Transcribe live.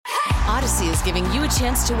Odyssey is giving you a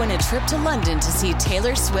chance to win a trip to London to see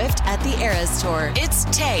Taylor Swift at the Eras Tour. It's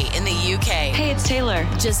Tay in the UK. Hey, it's Taylor.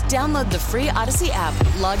 Just download the free Odyssey app,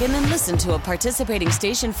 log in and listen to a participating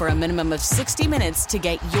station for a minimum of 60 minutes to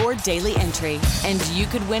get your daily entry. And you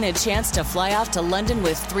could win a chance to fly off to London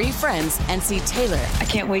with 3 friends and see Taylor. I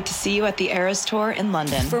can't wait to see you at the Eras Tour in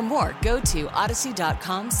London. For more, go to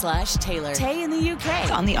odyssey.com/Taylor. Tay in the UK.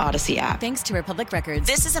 It's on the Odyssey app. Thanks to Republic Records.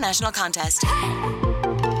 This is a national contest.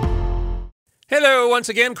 Hello, once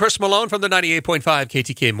again, Chris Malone from the 98.5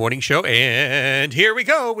 KTK Morning Show, and here we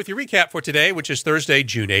go with your recap for today, which is Thursday,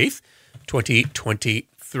 June 8th,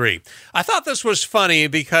 2023. I thought this was funny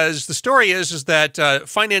because the story is that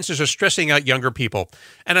finances are stressing out younger people,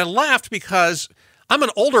 and I laughed because I'm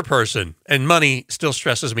an older person, and money still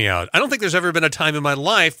stresses me out. I don't think there's ever been a time in my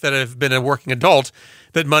life that I've been a working adult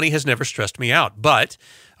that money has never stressed me out, but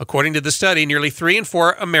according to the study, nearly 3 in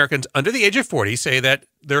 4 Americans under the age of 40 say that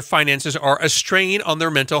their finances are a strain on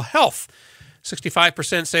their mental health.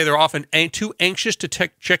 65% say they're often too anxious to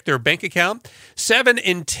check their bank account. 7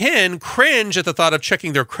 in 10 cringe at the thought of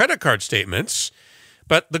checking their credit card statements.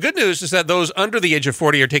 But the good news is that those under the age of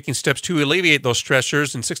 40 are taking steps to alleviate those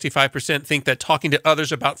stressors, and 65% think that talking to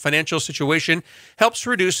others about financial situation helps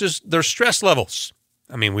reduce their stress levels.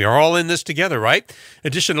 I mean, we are all in this together, right?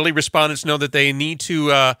 Additionally, respondents know that they need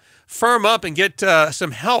to firm up and get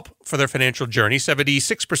some help for their financial journey.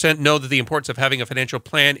 76% know that the importance of having a financial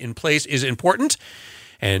plan in place is important.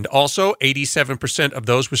 And also, 87% of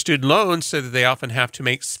those with student loans say that they often have to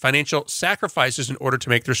make financial sacrifices in order to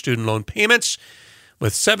make their student loan payments,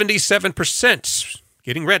 with 77%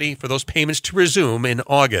 getting ready for those payments to resume in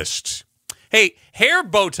August. Hey, hair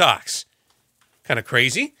Botox. Kind of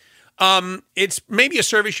crazy. It's maybe a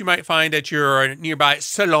service you might find at your nearby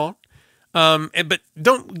salon, but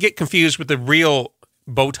don't get confused with the real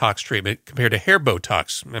Botox treatment compared to hair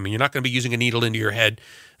Botox. I mean, you're not going to be using a needle into your head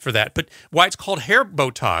for that. But why it's called hair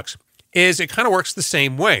Botox is it kind of works the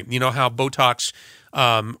same way. You know how Botox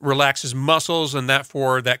relaxes muscles, and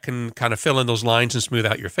therefore that can kind of fill in those lines and smooth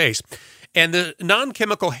out your face. And the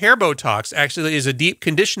non-chemical hair Botox actually is a deep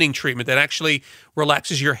conditioning treatment that actually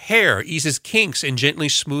relaxes your hair, eases kinks, and gently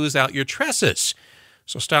smooths out your tresses.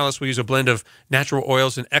 So stylists will use a blend of natural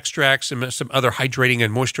oils and extracts and some other hydrating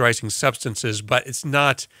and moisturizing substances, but it's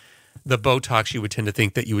not the Botox you would tend to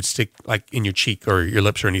think that you would stick like in your cheek or your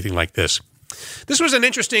lips or anything like this. This was an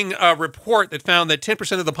interesting report that found that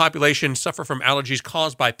 10% of the population suffer from allergies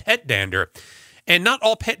caused by pet dander. And not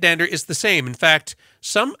all pet dander is the same. In fact,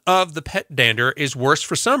 some of the pet dander is worse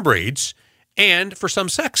for some breeds and for some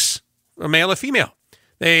sex, a male or female.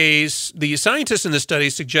 The scientists in the study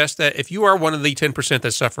suggest that if you are one of the 10%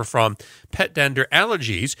 that suffer from pet dander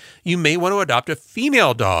allergies, you may want to adopt a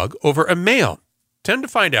female dog over a male. Tend to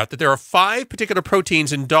find out that there are 5 particular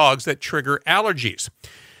proteins in dogs that trigger allergies.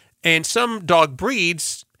 And some dog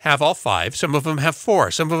breeds have all 5. Some of them have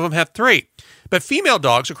 4. Some of them have 3. But female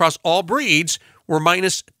dogs across all breeds were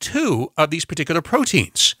minus 2 of these particular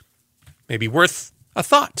proteins. Maybe worth a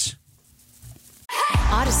thought.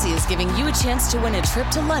 Odyssey is giving you a chance to win a trip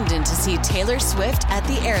to London to see Taylor Swift at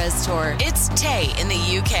the Eras Tour. It's Tay in the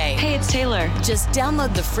UK. Hey, it's Taylor. Just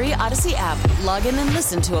download the free Odyssey app, log in and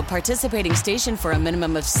listen to a participating station for a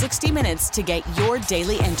minimum of 60 minutes to get your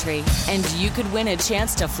daily entry. And you could win a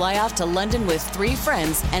chance to fly off to London with 3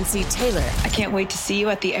 friends and see Taylor. I can't wait to see you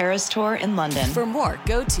at the Eras Tour in London. For more,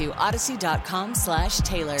 go to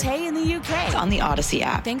odyssey.com/Taylor. Tay in the UK. It's on the Odyssey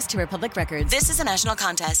app. Thanks to Republic Records. This is a national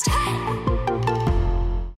contest.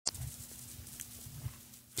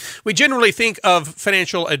 We generally think of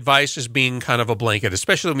financial advice as being kind of a blanket,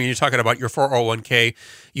 especially when you're talking about your 401k.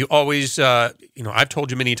 You always, I've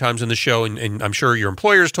told you many times in the show, and I'm sure your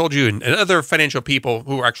employers told you, and other financial people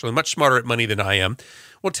who are actually much smarter at money than I am,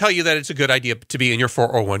 will tell you that it's a good idea to be in your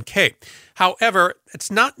 401k. However,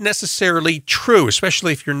 it's not necessarily true,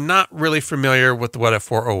 especially if you're not really familiar with what a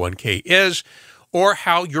 401k is or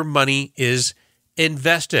how your money is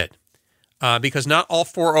invested. Because not all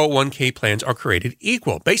 401k plans are created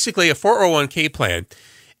equal. Basically, a 401k plan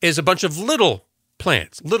is a bunch of little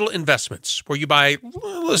plans, little investments, where you buy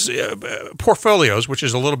portfolios, which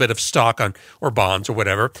is a little bit of stock on or bonds or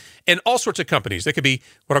whatever, and all sorts of companies. They could be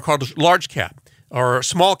what are called large cap or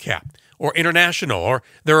small cap or international, or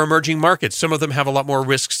they're emerging markets. Some of them have a lot more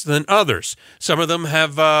risks than others. Some of them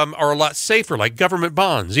have are a lot safer, like government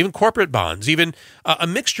bonds, even corporate bonds, even a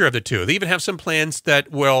mixture of the two. They even have some plans that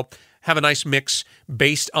will have a nice mix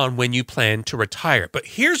based on when you plan to retire. But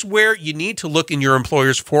here's where you need to look in your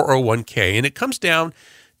employer's 401k, and it comes down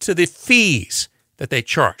to the fees that they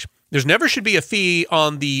charge. There's never should be a fee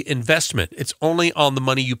on the investment. It's only on the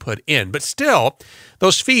money you put in. But still,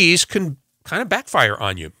 those fees can kind of backfire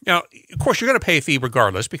on you. Now, of course, you're going to pay a fee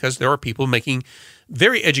regardless because there are people making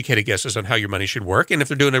very educated guesses on how your money should work. And if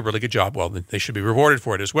they're doing a really good job, well, then they should be rewarded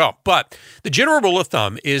for it as well. But the general rule of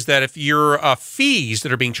thumb is that if your fees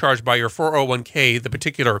that are being charged by your 401k, the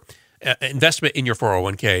particular investment in your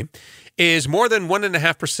 401k, is more than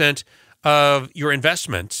 1.5% of your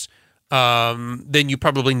investments, then you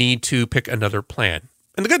probably need to pick another plan.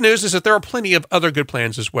 And the good news is that there are plenty of other good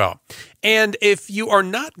plans as well. And if you are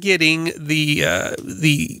not getting the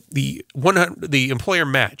employer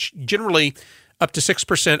match, generally up to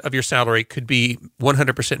 6% of your salary could be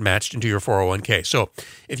 100% matched into your 401k. So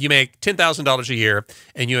if you make $10,000 a year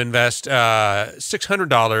and you invest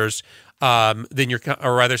 $600, then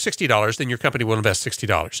or rather $60, then your company will invest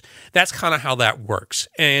 $60. That's kind of how that works.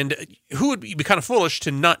 And who would be kind of foolish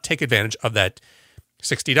to not take advantage of that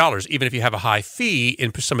 $60, even if you have a high fee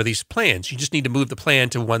in some of these plans? You just need to move the plan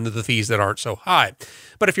to one of the fees that aren't so high.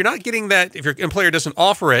 But if you're not getting that, if your employer doesn't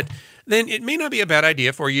offer it, then it may not be a bad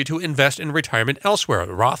idea for you to invest in retirement elsewhere.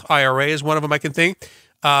 The Roth IRA is one of them, I can think.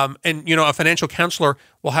 And, a financial counselor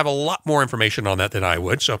will have a lot more information on that than I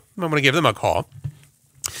would. So I'm going to give them a call.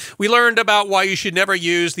 We learned about why you should never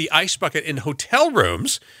use the ice bucket in hotel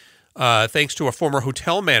rooms, thanks to a former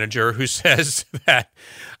hotel manager who says that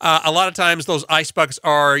a lot of times those ice buckets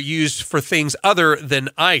are used for things other than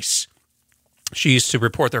ice. She used to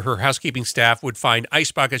report that her housekeeping staff would find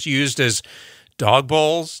ice buckets used as dog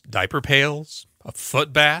bowls, diaper pails, a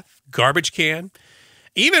foot bath, garbage can.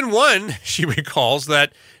 Even one, she recalls,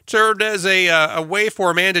 that served as a way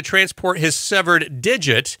for a man to transport his severed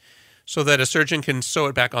digit so that a surgeon can sew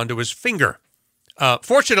it back onto his finger.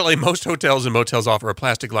 Fortunately, most hotels and motels offer a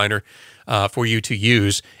plastic liner for you to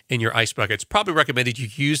use in your ice buckets. Probably recommended you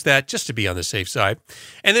use that just to be on the safe side.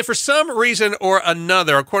 And then for some reason or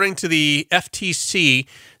another, according to the FTC,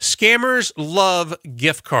 scammers love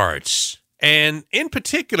gift cards. And in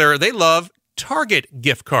particular, they love Target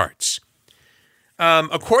gift cards.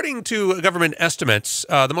 According to government estimates,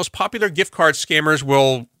 the most popular gift card scammers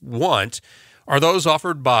will want are those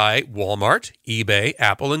offered by Walmart, eBay,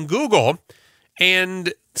 Apple, and Google.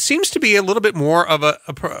 And seems to be a little bit more of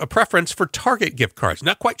a preference for Target gift cards.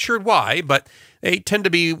 Not quite sure why, but they tend to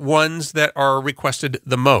be ones that are requested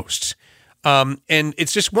the most. And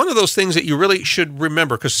it's just one of those things that you really should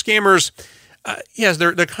remember, because scammers, yes,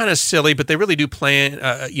 they're kind of silly, but they really do plan.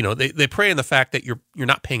 They prey on the fact that you're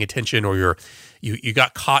not paying attention, or you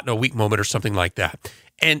got caught in a weak moment or something like that.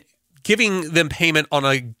 And giving them payment on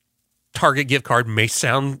a Target gift card may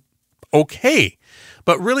sound okay,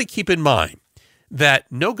 but really keep in mind that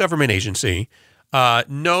no government agency,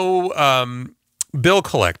 no bill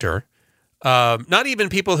collector, not even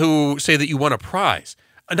people who say that you won a prize,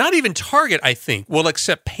 not even Target, I think, will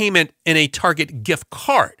accept payment in a Target gift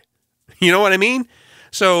card. You know what I mean?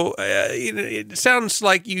 So it sounds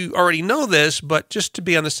like you already know this, but just to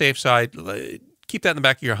be on the safe side, keep that in the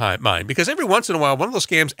back of your mind, because every once in a while, one of those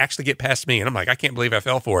scams actually get past me, and I'm like, I can't believe I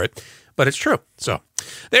fell for it, but it's true. So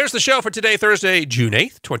there's the show for today, Thursday, June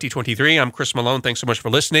 8th, 2023. I'm Chris Malone. Thanks so much for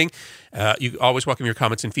listening. You always welcome your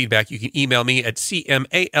comments and feedback. You can email me at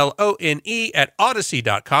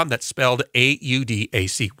cmalone@odyssey.com. That's spelled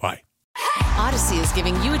AUDACY. Odyssey is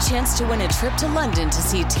giving you a chance to win a trip to London to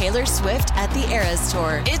see Taylor Swift at the Eras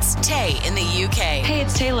Tour. It's Tay in the UK. Hey,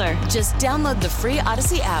 it's Taylor. Just download the free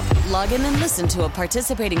Odyssey app, log in and listen to a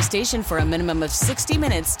participating station for a minimum of 60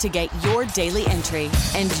 minutes to get your daily entry.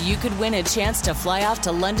 And you could win a chance to fly off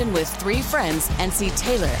to London with 3 friends and see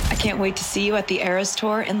Taylor. I can't wait to see you at the Eras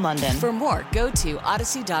Tour in London. For more, go to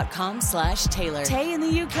odyssey.com/Taylor. Tay in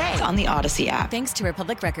the UK. It's on the Odyssey app. Thanks to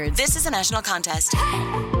Republic Records. This is a national contest.